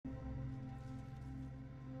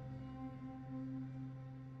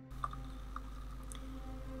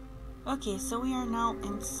Okay, so we are now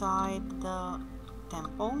inside the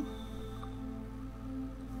temple.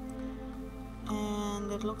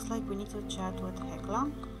 And it looks like we need to chat with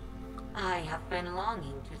Hekla. I have been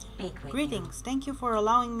longing to speak with Greetings, thank you for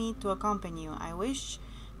allowing me to accompany you. I wish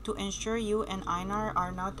to ensure you and Einar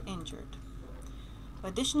are not injured.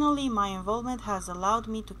 Additionally, my involvement has allowed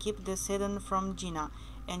me to keep this hidden from Gina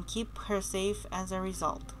and keep her safe as a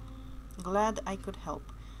result. Glad I could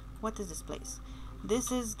help. What is this place?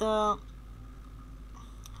 This is the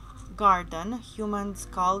garden. Humans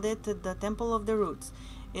called it the Temple of the Roots.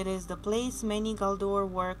 It is the place many Galdur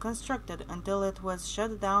were constructed until it was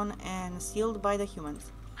shut down and sealed by the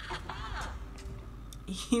humans.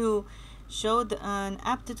 You showed an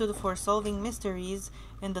aptitude for solving mysteries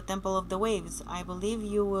in the Temple of the Waves. I believe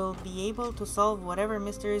you will be able to solve whatever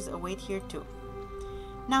mysteries await here too.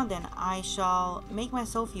 Now then, I shall make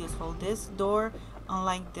myself useful. This door,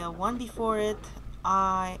 unlike the one before it,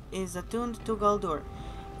 is attuned to Galdur.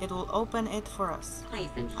 It will open it for us. Please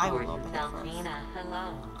I ensure will you open it tell for us. Tina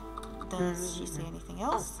hello. Does she say anything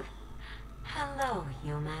else? Oh, hello,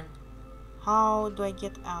 human. How do I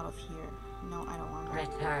get out of here? No, I don't want to.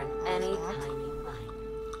 Return What is anytime that? you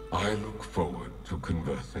like. I look forward to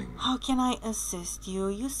conversing. How can I assist you?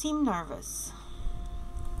 You seem nervous.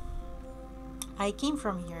 I came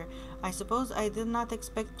from here. I suppose I did not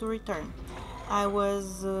expect to return. I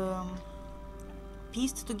was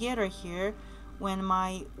pieced together here when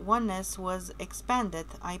my oneness was expanded.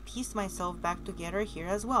 I pieced myself back together here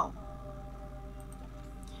as well.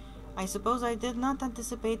 I suppose I did not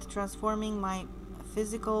anticipate transforming my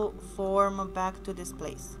physical form back to this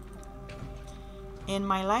place. In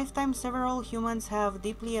my lifetime, several humans have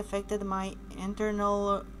deeply affected my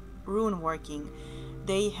internal rune working.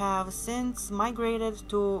 They have since migrated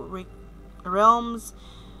to realms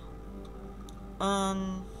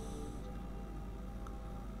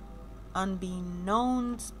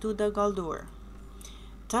unbeknownst to the Galdur.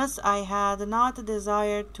 Thus, I had not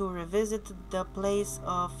desired to revisit the place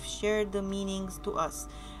of shared meanings to us.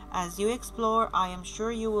 As you explore, I am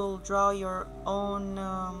sure you will draw your own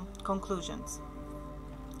conclusions.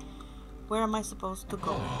 Where am I supposed to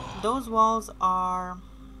go? Those walls are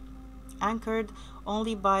anchored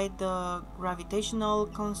only by the gravitational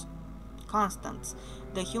constants.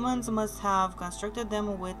 The humans must have constructed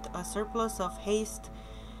them with a surplus of haste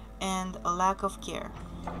and a lack of care.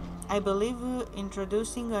 I believe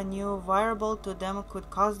introducing a new variable to them could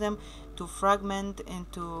cause them to fragment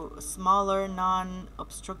into smaller,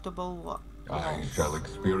 non-obstructable walls. I shall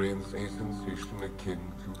experience a sensation akin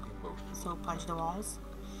to emotion. So punch the walls.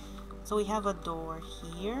 So we have a door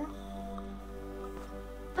here.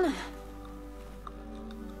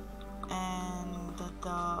 And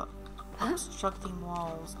the obstructing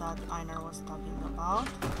walls that Einar was talking about.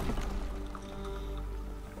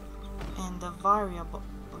 And the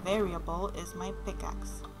variable is my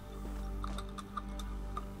pickaxe.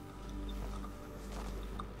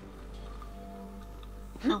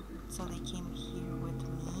 Oh, so they came here with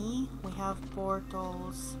me. We have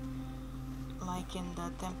portals like in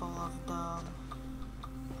the temple of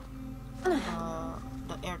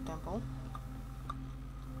the air temple.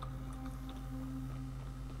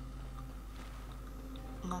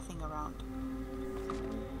 Nothing around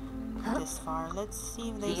this far. Let's see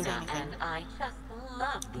if they say Tina anything. and I just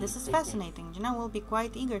love these This is visits. fascinating. Gina will be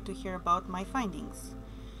quite eager to hear about my findings.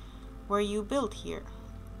 Were you built here?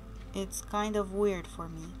 It's kind of weird for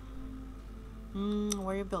me.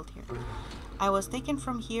 Were you built here? I was taken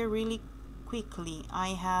from here really quickly. I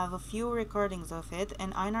have a few recordings of it,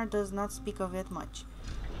 and Einar does not speak of it much.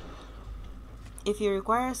 If you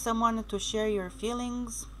require someone to share your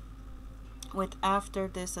feelings with after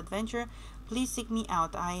this adventure, please seek me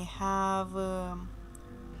out. I have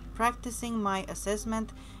practicing my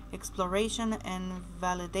assessment, exploration, and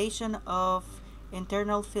validation of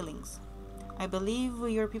internal feelings. I believe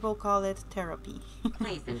your people call it therapy.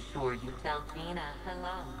 Please ensure you tell Tina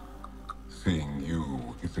hello. Seeing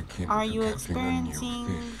you is akin Are to you catching a new experiencing...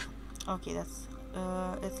 fish. Okay, that's...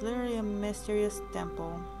 it's literally a mysterious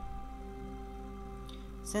temple.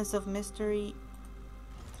 Sense of mystery.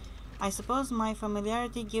 I suppose my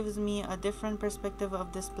familiarity gives me a different perspective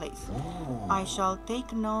of this place. I shall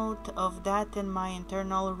take note of that in my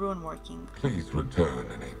internal rune working. Please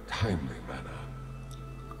return in a timely manner.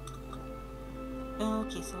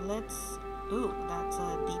 Okay, so let's... Ooh, that's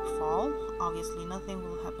a deep fall. Obviously nothing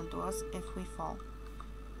will happen to us if we fall.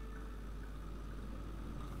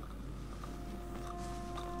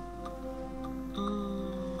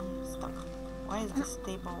 Stuck. Why is this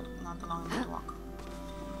table not allowing me to walk?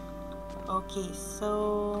 Okay,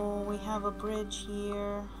 so we have a bridge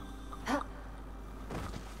here.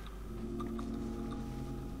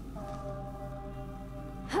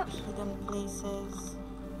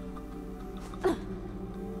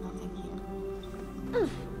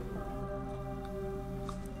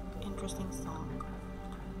 Interesting song.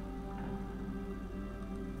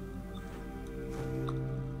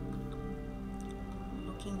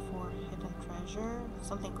 Looking for hidden treasure.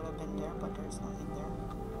 Something could have been there, but there's nothing there.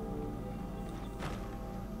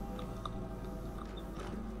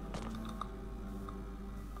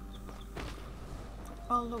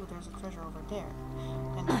 Oh look, there's a treasure over there.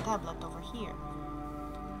 And a tablet over here.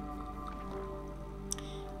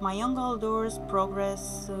 My young Galdur's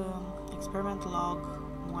progress experiment log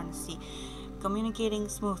 1C. Communicating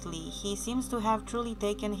smoothly. He seems to have truly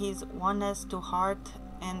taken his oneness to heart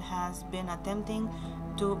and has been attempting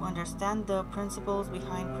to understand the principles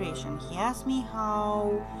behind creation. He asked me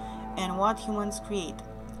how and what humans create.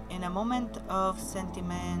 In a moment of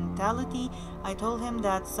sentimentality, I told him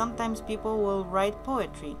that sometimes people will write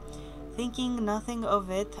poetry. Thinking nothing of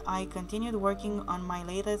it, I continued working on my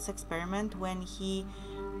latest experiment when he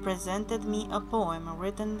presented me a poem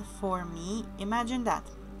written for me. Imagine that.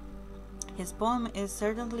 His poem is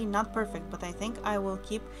certainly not perfect, but I think I will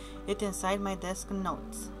keep it inside my desk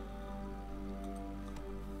notes.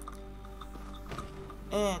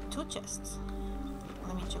 2 chests.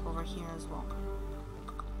 Let me check over here as well.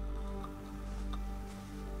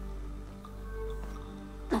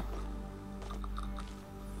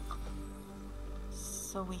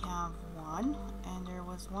 So we have 1, and there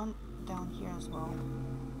was 1 down here as well.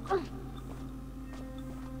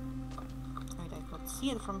 Wait, I could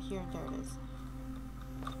see it from here. There it is.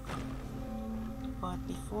 But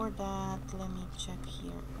before that, let me check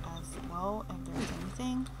here as well if there's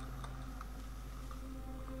anything.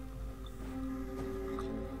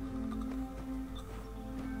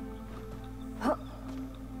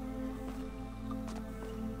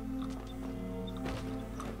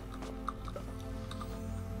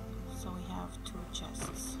 So we have 2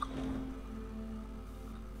 chests.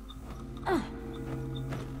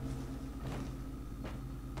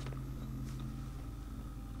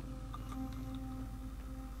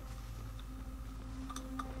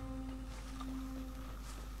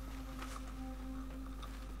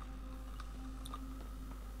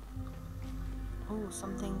 Oh,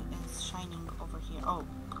 something is shining over here. Oh,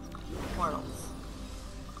 portals.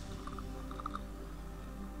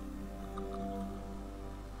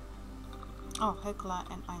 Oh, Hekla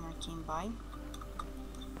and Einar came by.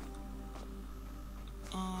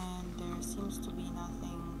 And there seems to be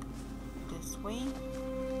nothing this way.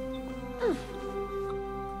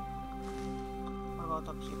 What about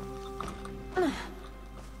up here?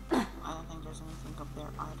 I don't think there's anything up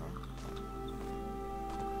there either.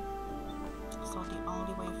 So the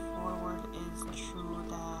only way forward is through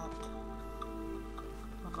that.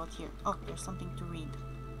 What about here? Oh, there's something to read.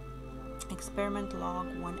 Experiment log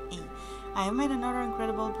 1A. I have made another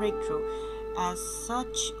incredible breakthrough. As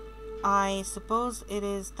such, I suppose it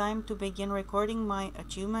is time to begin recording my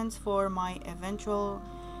achievements for my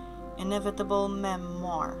inevitable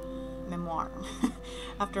memoir.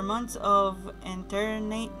 After months of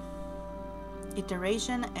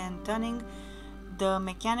iteration and tuning, the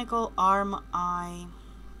mechanical arm I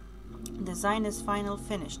designed is finally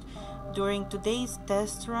finished. During today's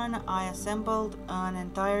test run, I assembled an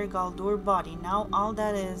entire Galdur body. Now all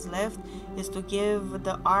that is left is to give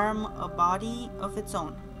the arm a body of its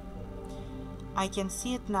own. I can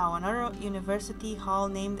see it now, another university hall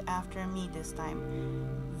named after me this time.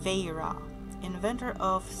 Veira, inventor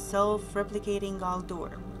of self-replicating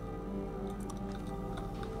Galdur.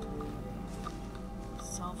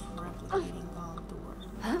 Self-replicating Galdur.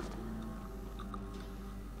 Huh?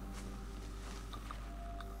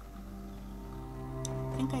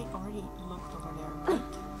 I think I already looked over there,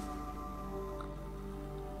 right?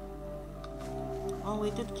 Well, we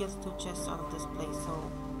did get 2 chests out of this place,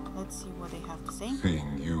 so let's see what they have to say.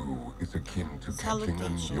 Seeing you is akin to catching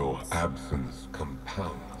an your Salutations. absence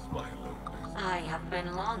compounds my loneliness. I have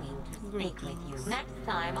been longing to speak with you. Greetings. Next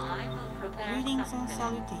time I will prepare Greetings and something.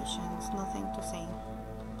 salutations, nothing to say.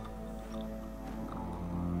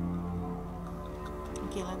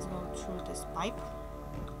 Okay, let's go through this pipe.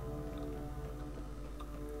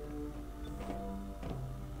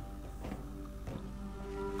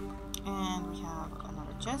 And we have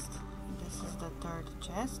another chest. This is the 3rd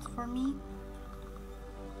chest for me.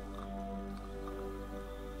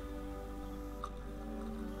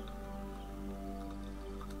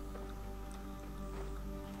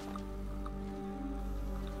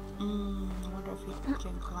 I wonder if we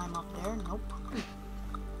can climb up there. Nope.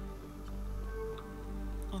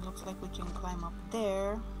 It looks like we can climb up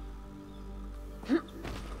there.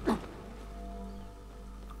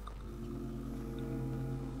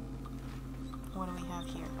 What do we have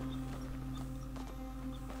here?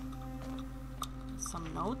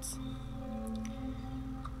 some notes.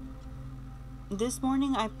 This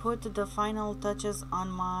morning I put the final touches on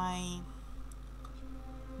my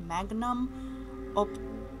magnum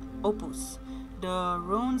opus, the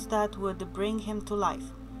runes that would bring him to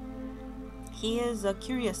life. He is a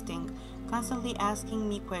curious thing, constantly asking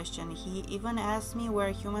me questions. He even asked me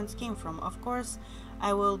where humans came from. Of course,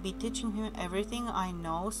 I will be teaching him everything I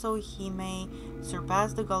know so he may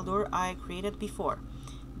surpass the Galdur I created before.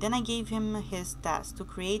 Then I gave him his task to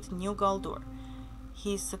create new Galdur.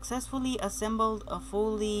 He successfully assembled a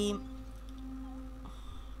fully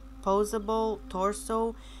posable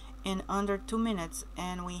torso in under 2 minutes,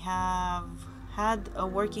 and we have had a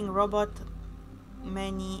working robot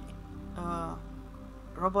nanny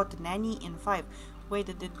in 5. Wait,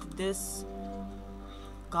 did this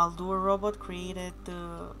Galdur robot created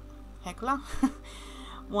Hekla?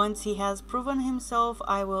 Once he has proven himself,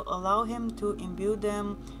 I will allow him to imbue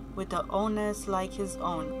them with a onus like his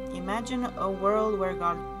own. Imagine a world where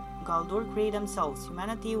Galdur create themselves.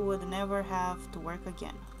 Humanity would never have to work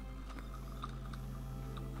again.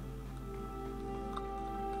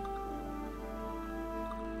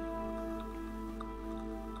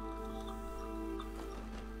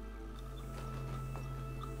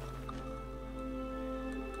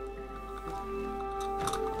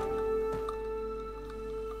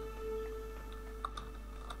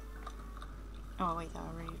 Oh wait, I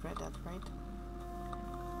already read that, right?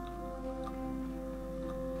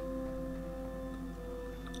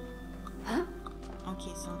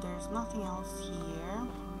 Okay, so there's nothing else here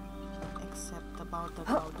except about the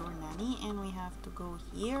Galdur nanny, and we have to go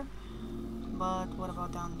here. But what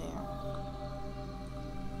about down there?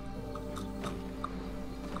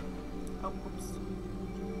 Oh, oops.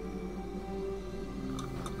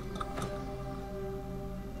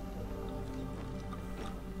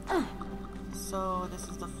 So this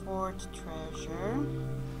is the 4th treasure.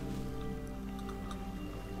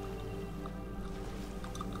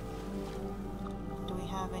 Do we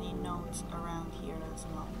have any notes around here as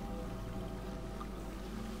well?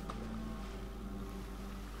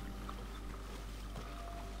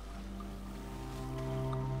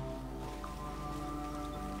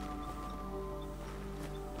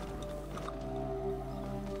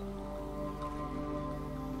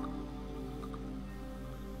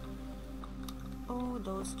 Oh,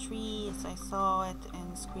 those trees, I saw it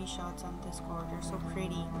in screenshots on Discord. They're so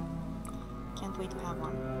pretty. Can't wait to have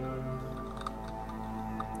one.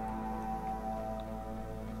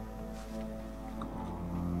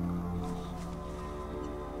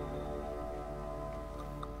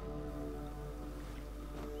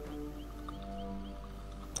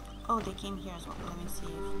 Oh, they came here as well. Let me see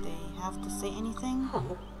if they have to say anything.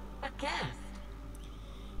 Oh, a guest.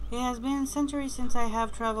 It has been centuries since I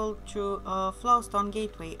have traveled through a Flowstone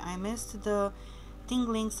gateway. I missed the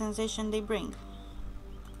tingling sensation they bring.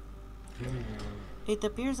 It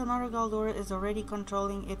appears another Galdur is already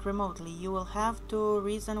controlling it remotely. You will have to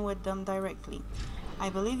reason with them directly. I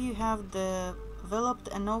believe you have developed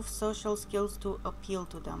enough social skills to appeal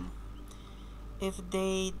to them. If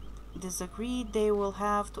they disagree, they will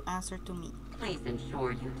have to answer to me. Please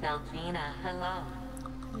ensure you tell Gina hello.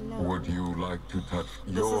 Hello. Would you like to touch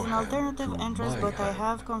This your is an hand alternative to entrance, my but I hand?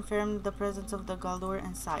 have confirmed the presence of the Galdur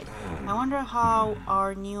inside. I wonder how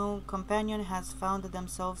our new companion has found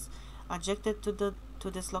themselves adjected to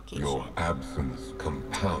this location. Your absence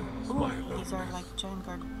compounds Ooh, my these are loneliness. like giant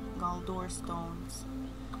Galdur stones.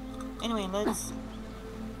 Anyway, let's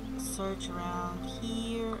search around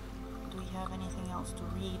here. Do we have anything else to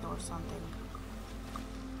read or something?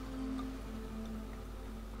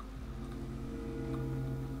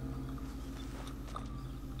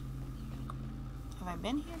 Have I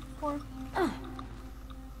been here before?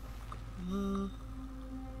 Can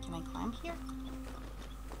I climb here?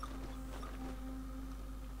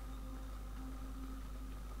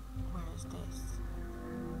 Where is this?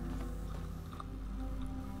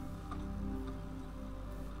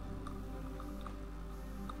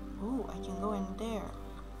 Ooh, I can go in there.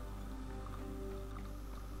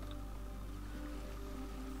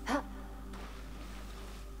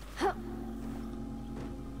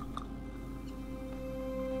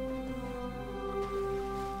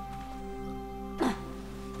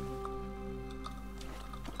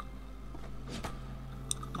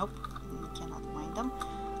 Nope, we cannot find them.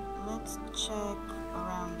 Let's check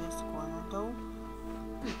around this corner though.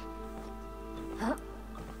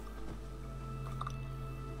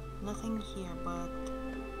 Nothing here, but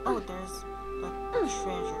oh, there's a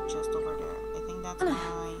treasure chest over there. I think that's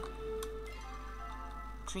my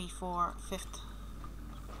 3, 4, 5th.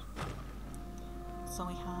 So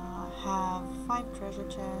we have 5 treasure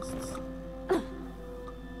chests.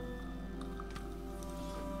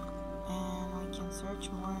 search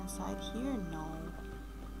more inside here? No.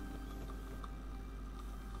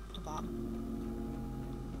 Too bad.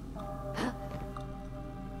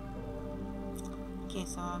 Okay,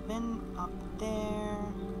 so I've been up there.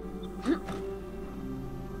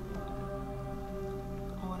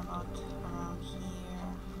 What about around here?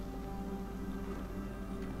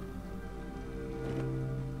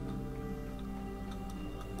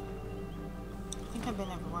 I think I've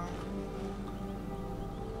been everywhere.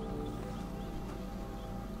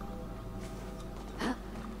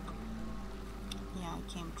 Yeah, I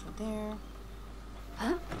came through there.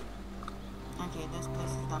 Okay, this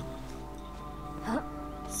place is done.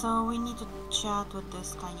 So we need to chat with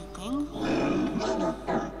this tiny thing.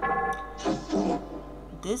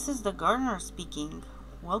 This is the gardener speaking.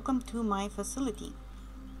 Welcome to my facility.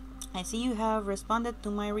 I see you have responded to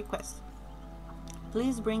my request.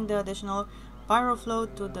 Please bring the additional pyroflow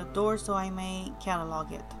to the door so I may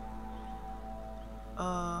catalog it.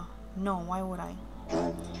 No, why would I?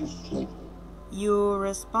 You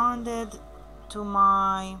responded to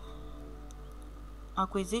my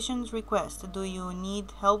acquisitions request. Do you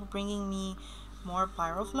need help bringing me more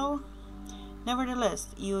pyroflow? Nevertheless,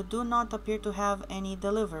 you do not appear to have any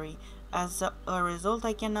delivery. As a result,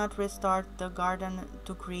 I cannot restart the garden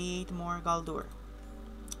to create more Galdur.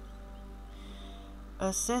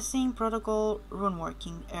 Assessing protocol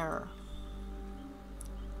runeworking error.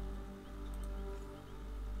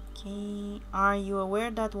 Okay, are you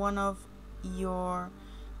aware that one of your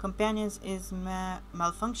companions is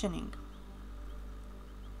malfunctioning?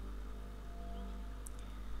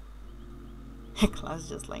 Class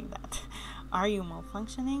just like that. Are you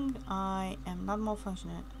malfunctioning? I am not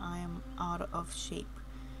malfunctioning. I am out of shape.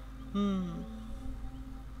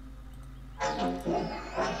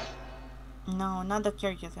 No, not the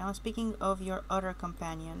character. I'm speaking of your other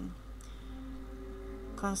companion.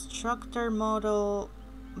 Constructor model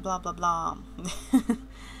blah blah blah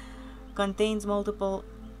contains multiple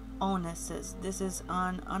onuses. This is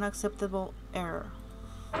an unacceptable error.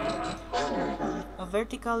 A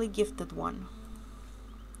vertically gifted one.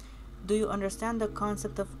 Do you understand the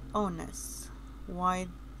concept of onus? Why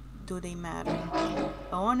do they matter?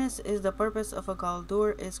 A onus is the purpose of a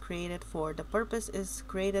Galdur is created for. The purpose is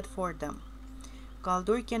created for them.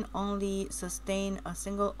 Galdur can only sustain a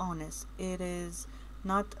single onus. It is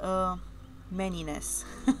not a manyness.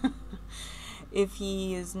 If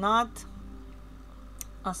he is not,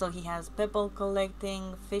 also he has pebble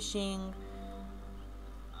collecting, fishing.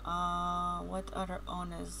 What other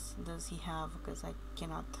onus does he have? Because I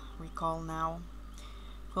cannot recall now.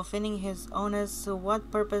 Fulfilling his onus, so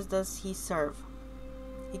what purpose does he serve?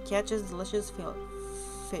 He catches delicious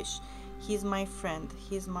fish. He's my friend.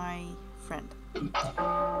 He's my friend.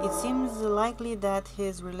 It seems likely that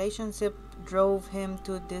his relationship drove him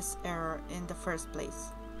to this error in the first place.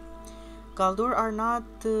 Galdur are not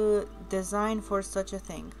designed for such a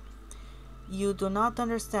thing. You do not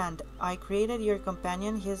understand. I created your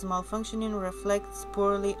companion. His malfunctioning reflects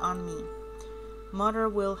poorly on me. Mother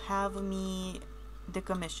will have me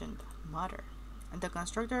decommissioned. Mother. The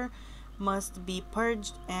constructor must be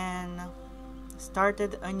purged and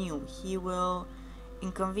started anew. He will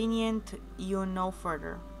inconvenient you no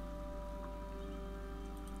further.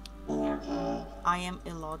 I am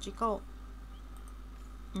illogical.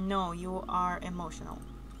 No, you are emotional.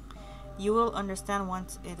 You will understand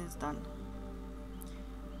once it is done.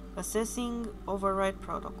 Assessing override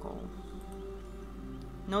protocol.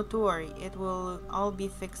 Not to worry, it will all be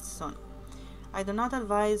fixed soon. I do not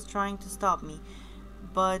advise trying to stop me,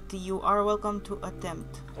 but you are welcome to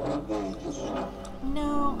attempt.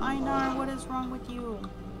 No, Einar, what is wrong with you?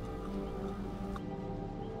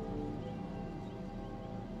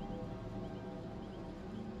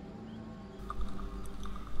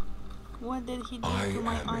 What did he do to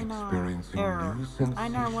my Einar? Experiencing Error. new sensations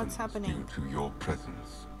Einar, what's happening? due to your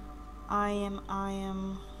presence. I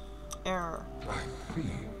am error. I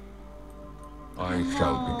see. I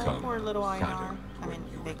shall become poor little Einar. saddened I when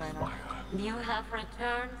mean, you big Einar. expire. You have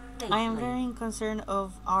returned safely. I am very concerned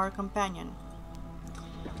of our companion.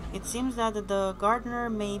 It seems that the gardener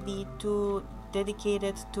may be too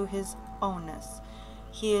dedicated to his ownness.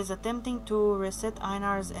 He is attempting to reset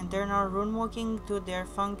Einar's internal runeworking to their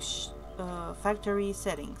factory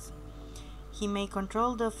settings. He may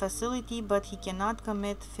control the facility, but he cannot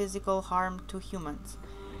commit physical harm to humans.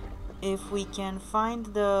 If we can find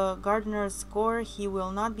the gardener's core, he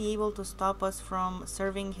will not be able to stop us from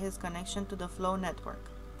serving his connection to the flow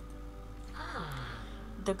network.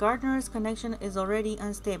 The gardener's connection is already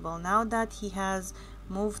unstable. Now that he has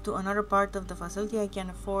moved to another part of the facility, I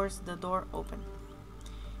can force the door open.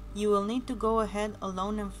 You will need to go ahead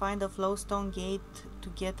alone and find the flowstone gate to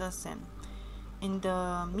get us in. In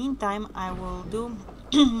the meantime, I will do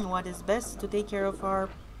what is best to take care of our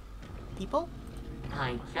people.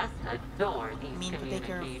 I just adore I these mean, to take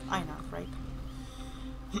care of communications. Einarf, right?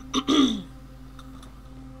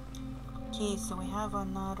 Okay, so we have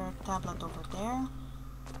another tablet over there.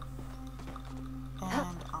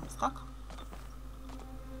 And I'm stuck.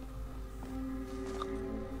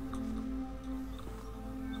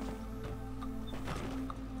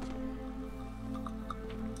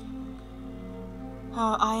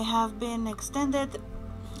 I have been extended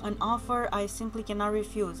an offer I simply cannot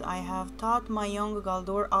refuse. I have taught my young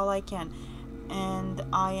Galdur all I can, and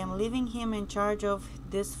I am leaving him in charge of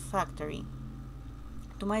this factory.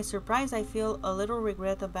 To my surprise, I feel a little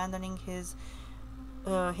regret abandoning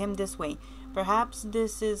him this way. Perhaps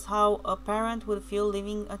this is how a parent would feel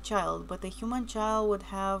leaving a child, but a human child would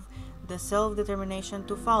have the self-determination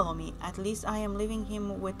to follow me. At least I am leaving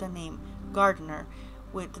him with a name, Gardener,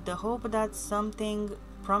 with the hope that something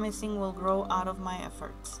promising will grow out of my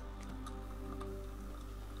efforts.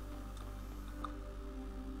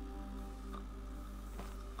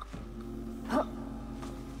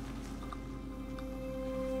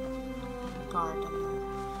 Gardener.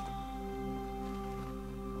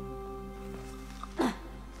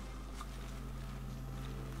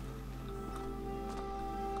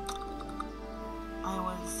 I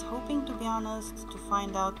was hoping, to be honest, to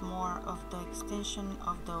find out more of the extinction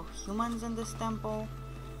of the humans in this temple,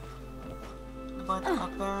 but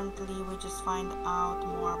apparently we just find out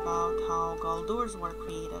more about how Galdurs were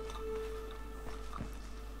created.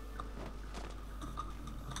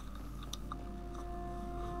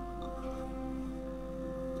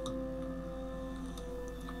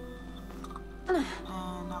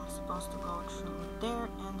 And I'm supposed to go through there,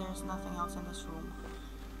 and there's nothing else in this room.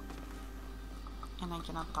 And I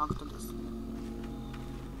cannot talk to this.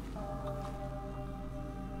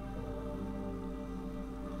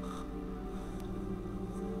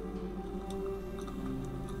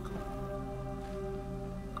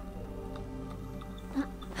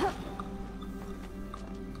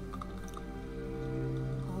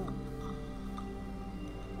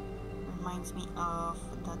 Reminds me of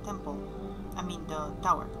the temple. I mean the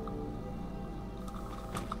tower.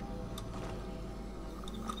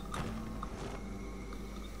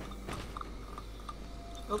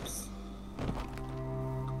 Oops.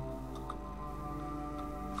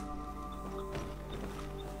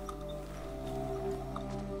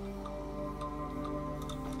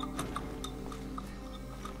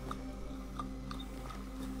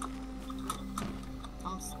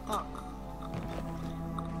 I'm stuck.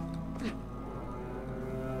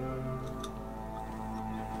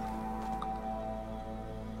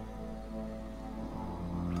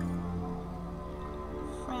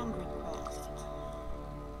 Friend request.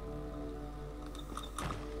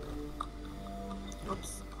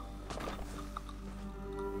 Oops.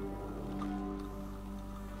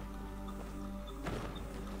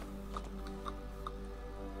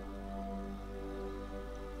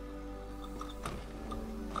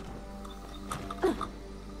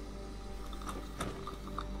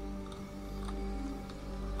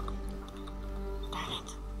 Darn it.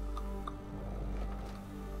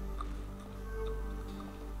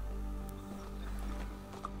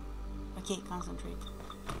 Okay, concentrate.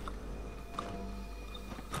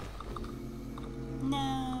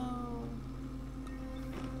 No.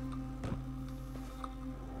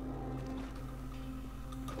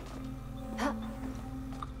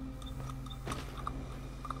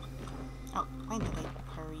 Oh, why did I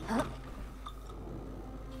hurry? No.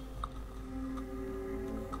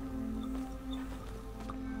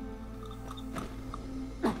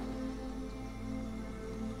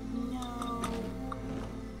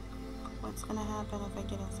 What's gonna happen if I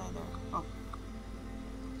get inside there? Oh.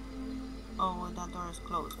 Oh, that door is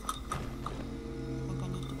closed. I think I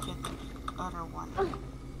need to get the other one. I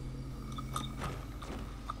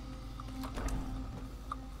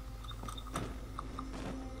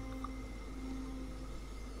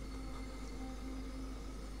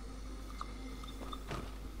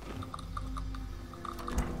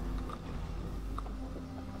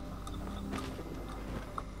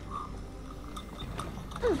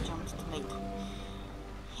thought I jumped too late.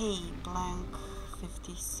 Hey, blank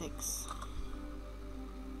 56.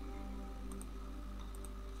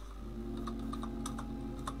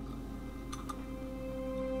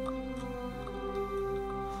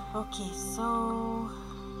 Okay, so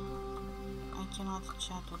I cannot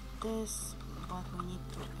chat with this, but we need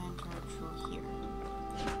to enter through here.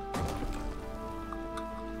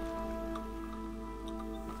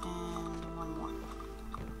 And one more.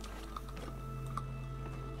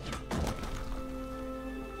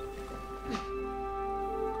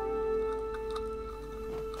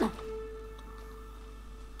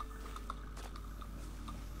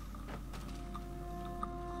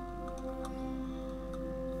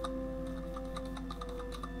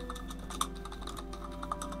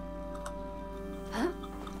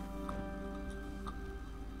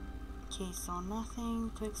 Okay, so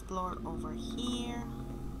nothing to explore over here.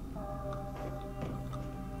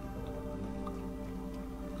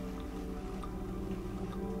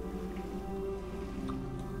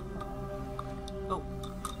 Oh.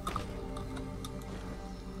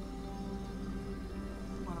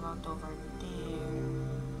 What about over there?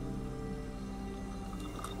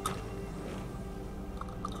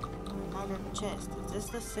 Another chest. Is this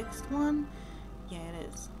the 6th one? Yeah, it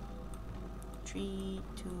is. 3,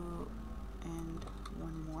 2, and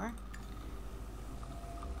 1 more.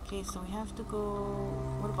 Okay, so we have to go...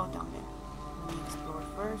 What about down there? Let me explore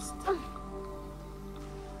first.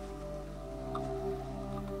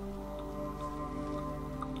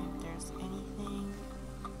 If there's anything...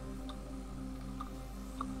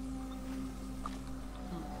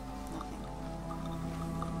 nothing.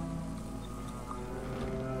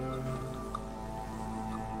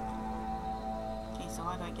 Okay, so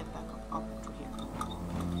how do I get back up through here?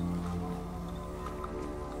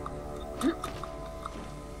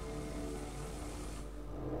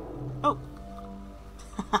 Oh!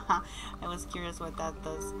 I was curious what that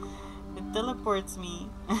does. It teleports me.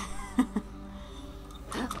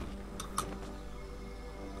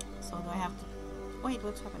 So do I have to... Wait,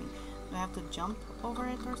 what's happening? Do I have to jump over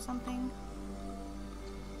it or something?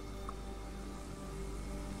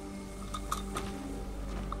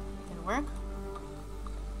 Did it work?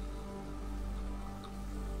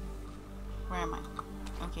 Where am I?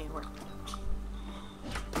 Okay, it worked.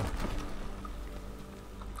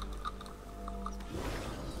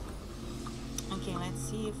 Okay, let's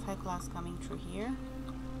see if Hecla's coming through here.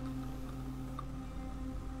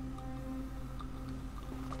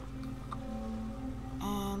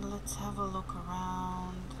 And let's have a look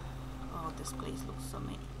around. Oh, this place looks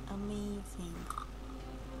amazing.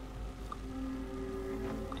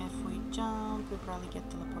 If we jump, we'll probably get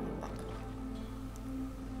teleported back.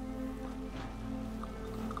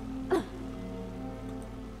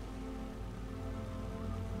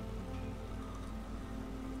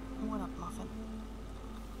 What up, Muffin?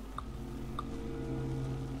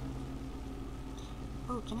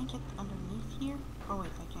 Oh, can I get underneath here? Oh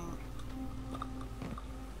wait, I can't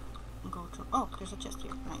go through. Oh, there's a chest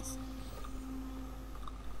here. Nice.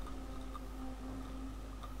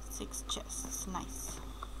 6 chests. Nice.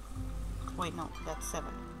 Wait, no, that's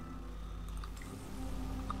 7.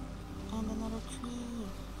 And another tree.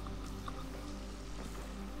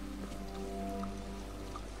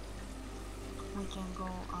 We can go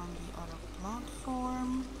on the other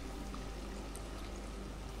platform.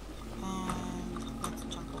 And let's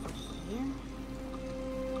jump over here.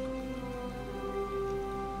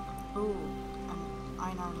 Ooh, and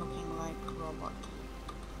Einar looking like a robot.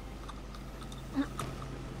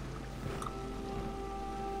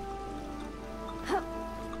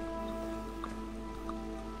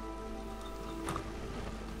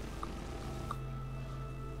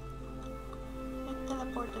 It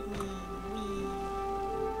teleported me. Whee.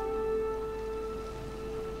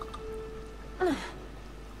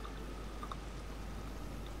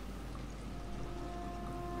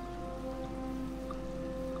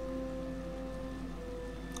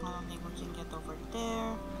 I don't think we can get over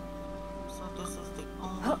there, so this is the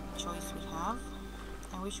only choice we have.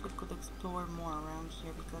 I wish we could explore more around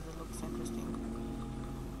here because it looks interesting,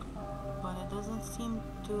 but it doesn't seem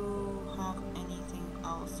to have anything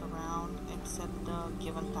else around except the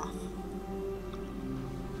given path.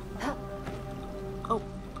 Oh,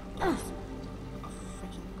 there's a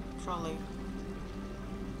freaking trolley.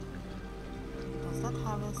 Does that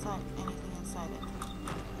have anything inside it?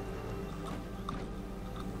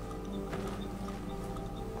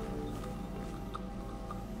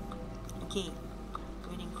 Okay,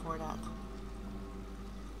 waiting for that.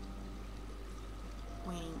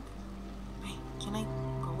 Waiting. Wait, can I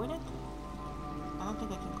go with it? I don't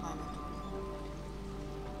think I can climb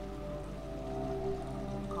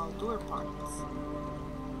it. Called door parts.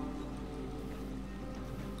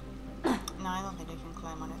 No, I don't think I can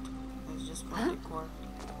climb on it. It's just for decor.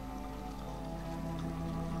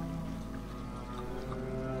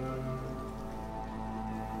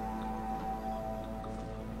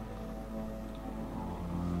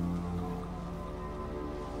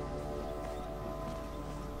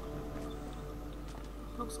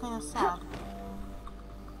 Looks kind of sad,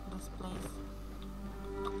 this place.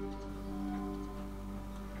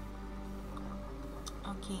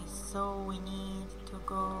 Okay, so we need to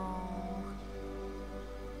go,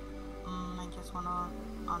 I guess on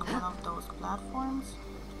one of those platforms.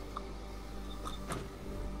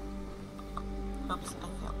 Oops, I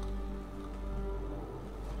failed.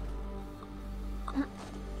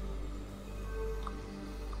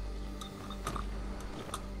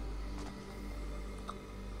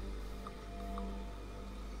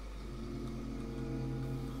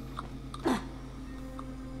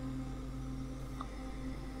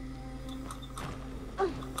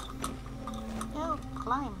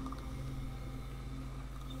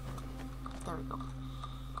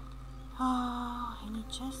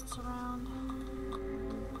 chests around.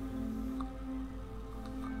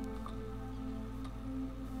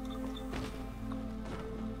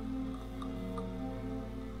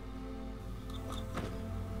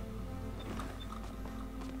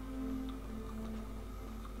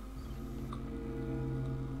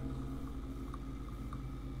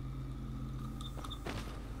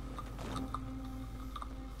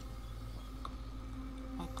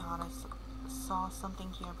 Saw something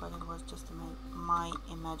here, but it was just my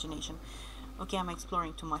imagination. Okay, I'm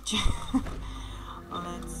exploring too much.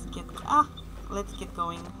 Let's get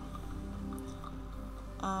going.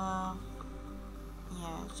 Yeah,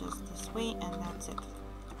 just this way, and that's it.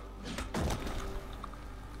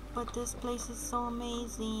 But this place is so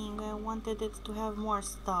amazing. I wanted it to have more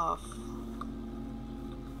stuff.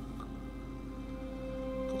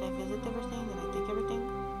 Did I visit everything? Did I take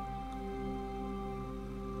everything?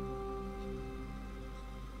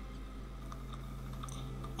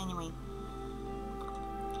 Anyway,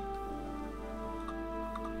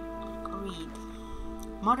 read.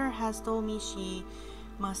 Mother has told me she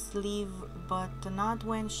must leave, but not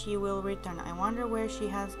when she will return. I wonder where she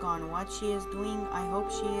has gone, what she is doing. I hope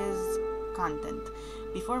she is content.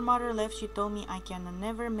 Before Mother left, she told me I can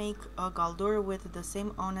never make a Galdur with the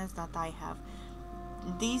same honors that I have.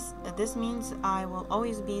 This means I will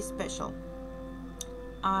always be special.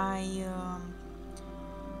 I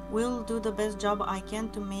will do the best job I can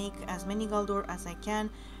to make as many Galdur as I can,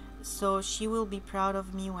 so she will be proud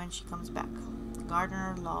of me when she comes back.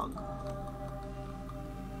 Gardener log.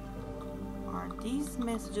 Are these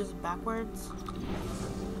messages backwards?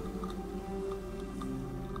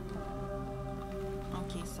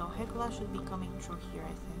 Okay, so Hekla should be coming through here,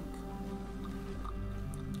 I think.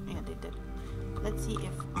 Yeah, they did. Let's see if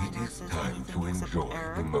It Einar is says time anything to except enjoy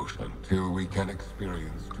error. emotion till we can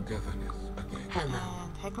experience togetherness again. Hello.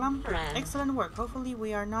 And Hekla, Friend. excellent work. Hopefully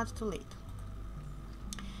we are not too late.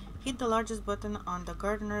 Hit the largest button on the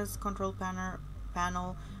gardener's control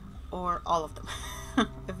panel, or all of them.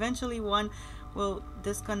 Eventually one will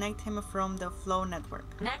disconnect him from the flow network.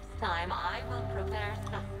 Next time I will prepare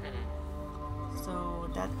sustenance. So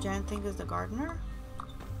that giant thing is the gardener?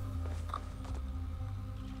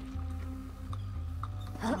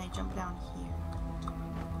 Can I jump down here?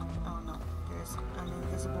 Oh no, there's an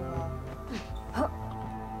invisible wall.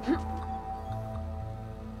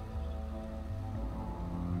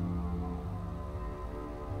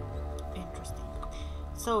 Interesting.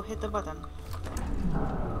 So hit the button.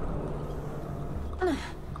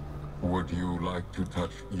 Would you like to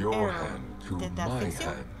touch your Error. hand to Did that my fix you?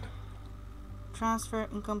 hand? Transfer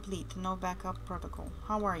incomplete. No backup protocol.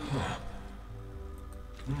 How are you?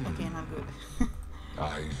 Okay, not good.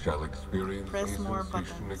 I shall experience Press a more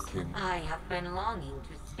sensation buttons. akin. I have been longing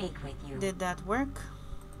to speak with you. Did that work?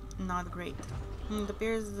 Not great. It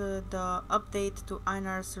appears the update to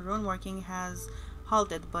Einar's rune working has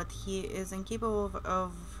halted, but he is incapable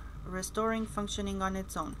of restoring functioning on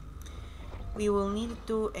its own. We will need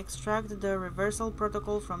to extract the reversal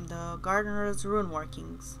protocol from the gardener's rune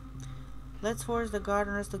workings. Let's force the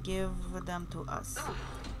gardeners to give them to us.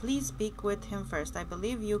 Please speak with him first. I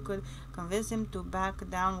believe you could convince him to back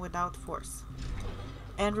down without force.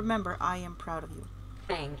 And remember, I am proud of you.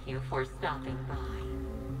 Thank you for stopping by.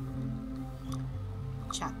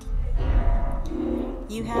 Chat.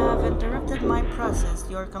 You have interrupted my process.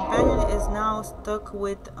 Your companion is now stuck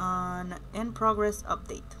with an in-progress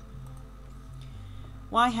update.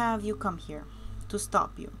 Why have you come here? To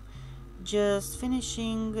stop you. Just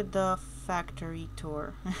finishing the factory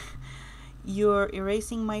tour. You're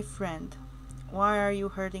erasing my friend. Why are you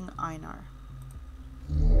hurting Einar?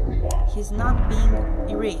 He's not being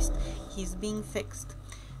erased. He's being fixed.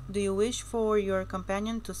 Do you wish for your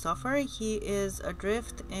companion to suffer? He is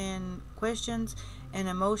adrift in questions and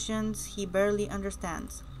emotions he barely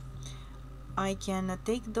understands. I can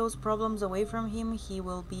take those problems away from him. He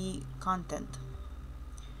will be content.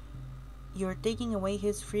 You're taking away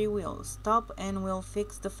his free will. Stop and we'll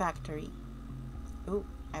fix the factory. Oh,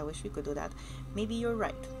 I wish we could do that. Maybe you're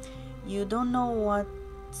right. You don't know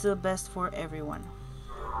what's best for everyone.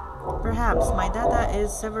 Perhaps my data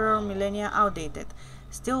is several millennia outdated.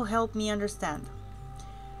 Still help me understand.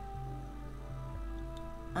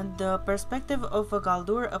 And the perspective of a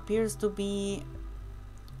Galdur appears to be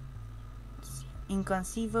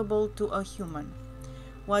inconceivable to a human.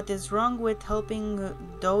 What is wrong with helping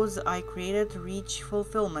those I created reach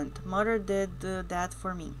fulfillment? Mother did that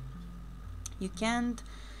for me. You can't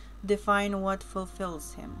define what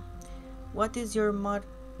fulfills him. What is your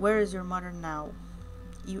where is your mother now?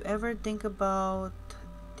 You ever think about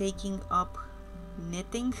taking up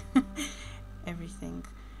knitting? Everything.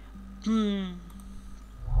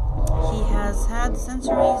 had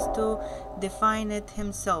centuries to define it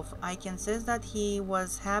himself. I can sense that he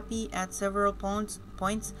was happy at several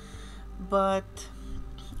points, but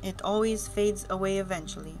it always fades away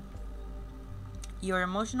eventually. Your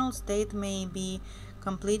emotional state may be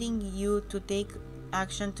completing you to take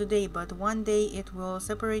action today, but one day it will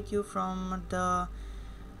separate you from the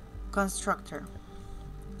constructor.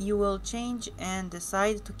 You will change and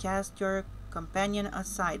decide to cast your companion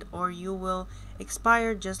aside, or you will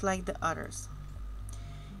expire just like the others.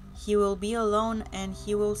 He will be alone and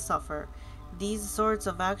he will suffer. These sorts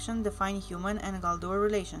of action define human and Galdur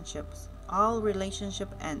relationships. All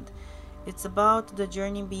relationships end. It's about the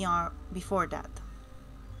journey before that.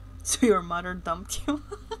 So your mother dumped you?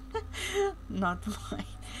 Not mine.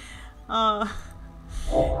 Uh,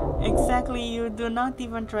 Exactly, you do not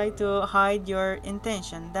even try to hide your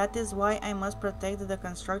intention. That is why I must protect the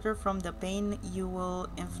constructor from the pain you will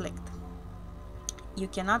inflict. You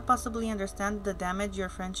cannot possibly understand the damage your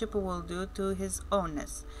friendship will do to his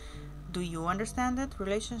ownness. Do you understand it?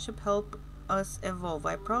 Relationship help us evolve.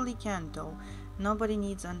 I probably can, though. Nobody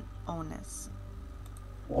needs an ownness.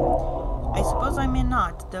 I suppose I may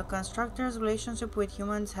not. The constructor's relationship with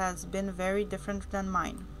humans has been very different than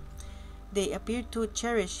mine. They appear to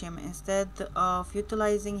cherish him instead of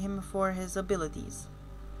utilizing him for his abilities.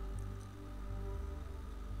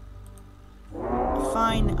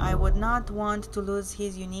 Fine, I would not want to lose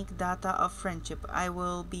his unique data of friendship. It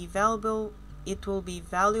will be valuable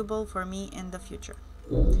for me in the future.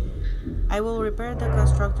 I will repair the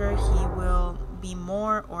constructor. He will be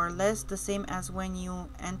more or less the same as when you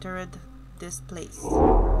entered this place.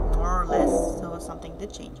 More or less, so something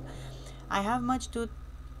did change. I have much to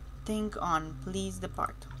think on. Please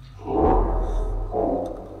depart.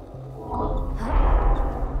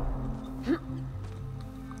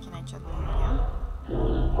 Can I chat with him again?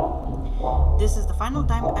 This is the final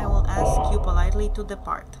time I will ask you politely to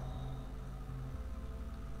depart.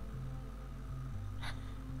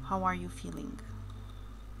 How are you feeling?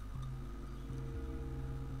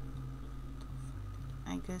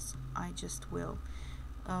 I guess I just will.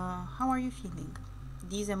 How are you feeling?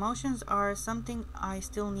 These emotions are something I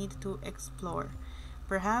still need to explore.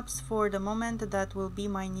 Perhaps for the moment that will be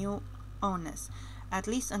my new ownness. At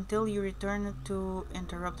least until you return to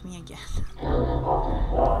interrupt me again.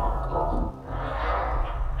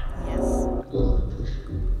 Yes.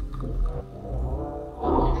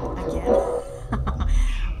 Again.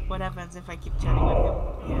 What happens if I keep chatting with him?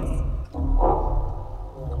 Yes.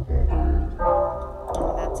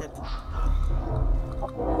 Oh, that's it.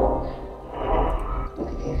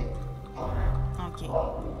 Okay.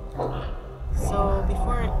 So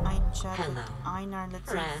before I chat with Einar,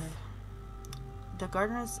 let's see. The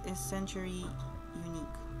gardeners is century unique.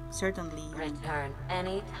 Certainly unique. Return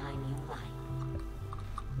anytime you like.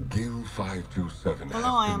 Gil 527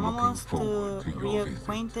 Hello, I has am been looking almost forward to your visit.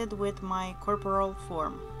 reacquainted with my corporal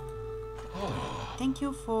form. Thank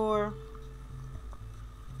you for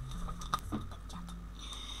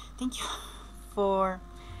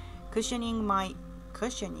cushioning my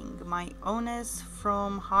ownness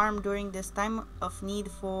from harm during this time of need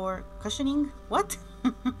for cushioning. What?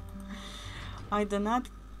 I do not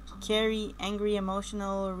carry angry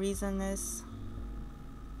emotional reasons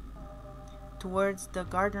towards the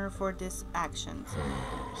gardener for this action.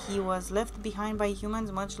 He was left behind by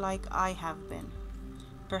humans much like I have been.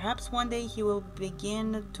 Perhaps one day he will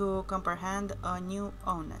begin to comprehend a new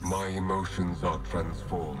ownness. My emotions are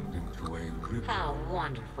transformed into a river. How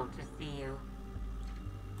wonderful to see you.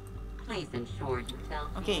 Please ensure you tell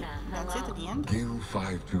Okay, Tina that's it at the end. Gil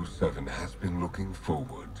 527 has been looking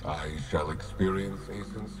forward. I shall experience a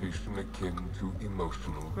sensation akin to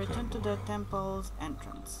emotional Return to turmoil. the temple's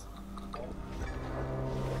entrance.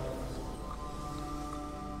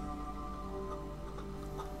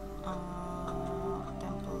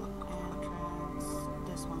 Temple entrance.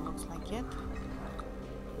 This one looks like it.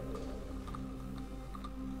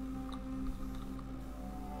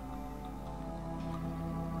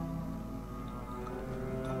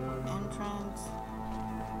 Temple entrance.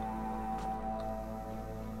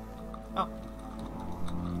 Oh,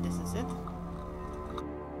 this is it.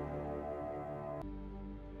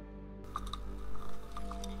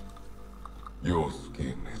 Your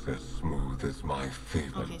skin is as smooth as my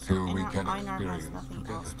favorite Okay, so till we can Einar has experience nothing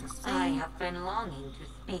else together. to I say. have been longing to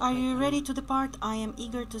speak Are with you ready to depart? I am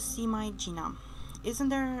eager to see my Gina. Isn't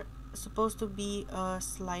there supposed to be a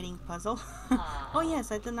sliding puzzle? Oh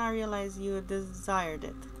yes, I did not realize you desired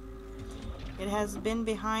it. It has been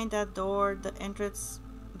behind that door, the entrance,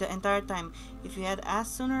 the entire time. If you had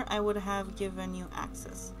asked sooner, I would have given you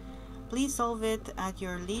access. Please solve it at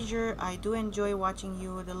your leisure. I do enjoy watching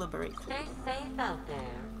you deliberate. Stay safe out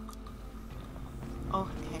there. Oh,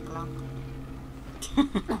 Hecla.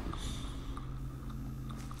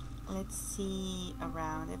 Let's see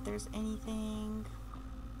around if there's anything.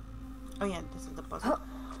 Oh yeah, this is the puzzle.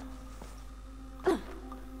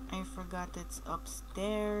 I forgot it's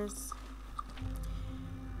upstairs.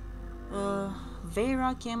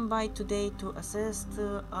 Vera came by today to assist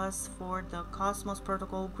us for the Cosmos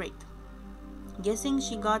Protocol. Great. Guessing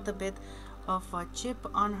she got a bit of a chip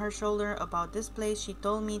on her shoulder about this place, she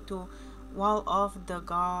told me to wall off the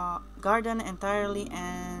garden entirely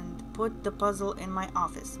and put the puzzle in my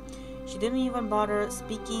office. She didn't even bother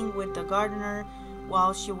speaking with the gardener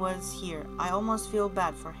while she was here. I almost feel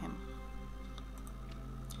bad for him.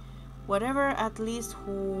 Whatever, at least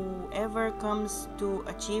whoever comes to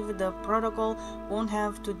achieve the protocol won't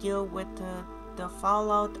have to deal with the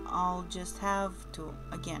fallout. I'll just have to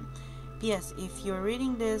again. P.S. If you're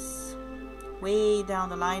reading this way down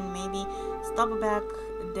the line, maybe stop back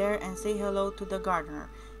there and say hello to the gardener.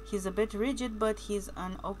 He's a bit rigid, but he's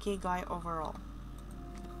an okay guy overall.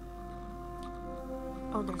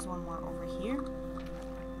 Oh, there's one more over here.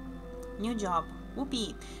 New job.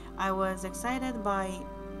 Whoopee! I was excited by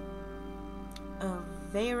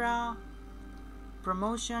Vera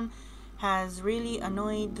promotion has really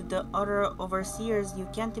annoyed the other overseers. You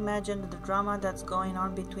can't imagine the drama that's going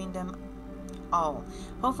on between them all.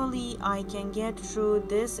 Hopefully I can get through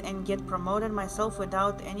this and get promoted myself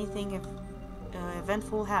without anything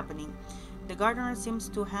eventful happening. The gardener seems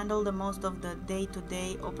to handle the most of the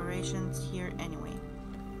day-to-day operations here anyway.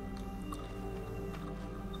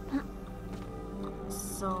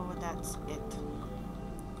 So that's it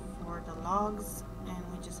for the logs, and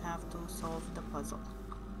we just have to solve the puzzle.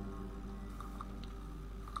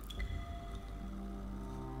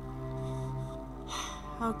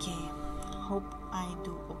 Okay, hope I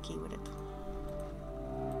do okay with it.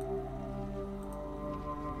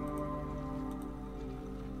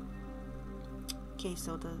 Okay,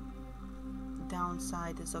 so the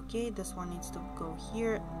downside is okay. This one needs to go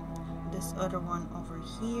here. This other one over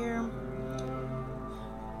here.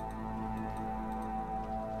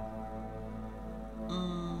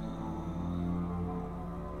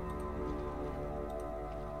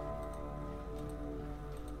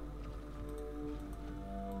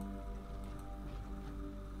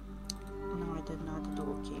 No, I did not do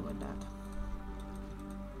okay with that.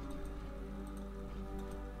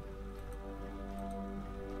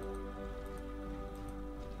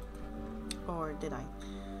 Or did I?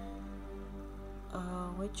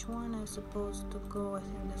 Which one is supposed to go? I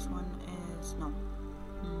think this one is... no.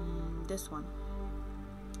 This one.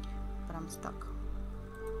 But I'm stuck.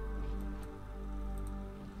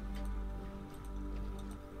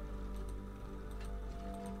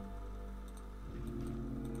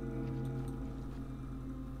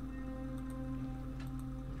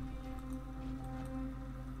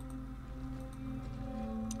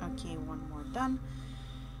 Okay, one more done.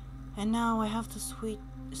 And now I have to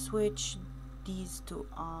switch these two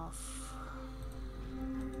off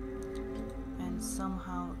and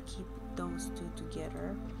somehow keep those two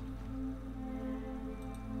together.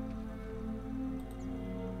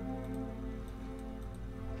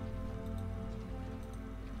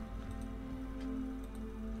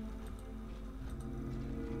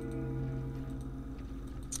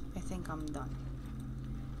 I think I'm done.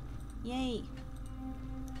 Yay!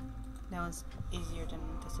 That was easier than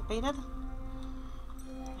anticipated.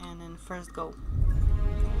 And then first go.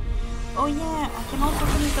 Oh yeah, I can also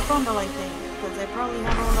finish the bundle, I think, because I probably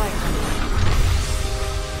have all items.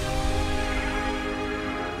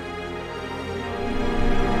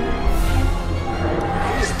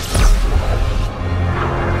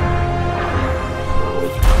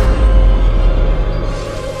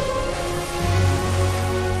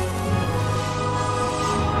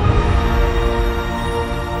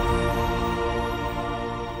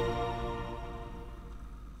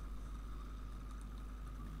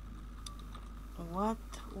 What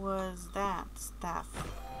was that staff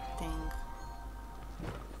thing?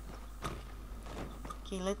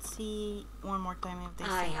 Okay, let's see one more time if they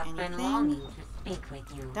I say have been anything. longing to speak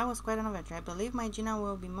with you. That was quite an adventure. I believe my Gina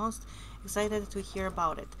will be most excited to hear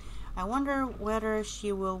about it. I wonder whether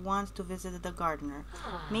she will want to visit the gardener.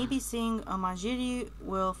 Maybe seeing a Majiri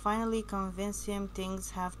will finally convince him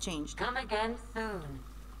things have changed. Come again soon.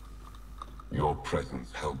 Your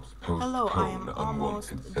presence helps postpone Hello, I am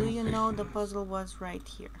almost. unwanted Do you know the sensations. puzzle was right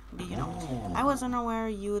here? Do you know? I was unaware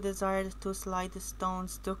you desired to slide the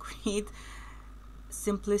stones to create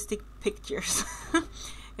simplistic pictures.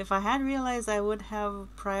 If I had realized, I would have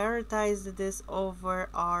prioritized this over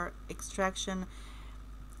our extraction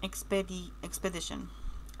expedition.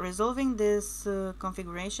 Resolving this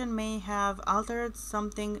configuration may have altered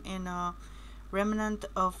something in a remnant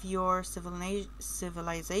of your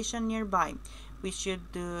civilization nearby. We should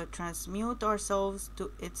transmute ourselves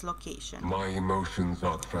to its location. My emotions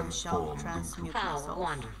are I shall transformed transmute into... How myself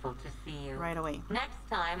wonderful to see you. right away. Next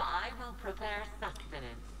time I will prepare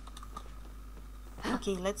sustenance.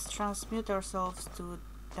 Okay, let's transmute ourselves to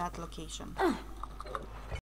that location.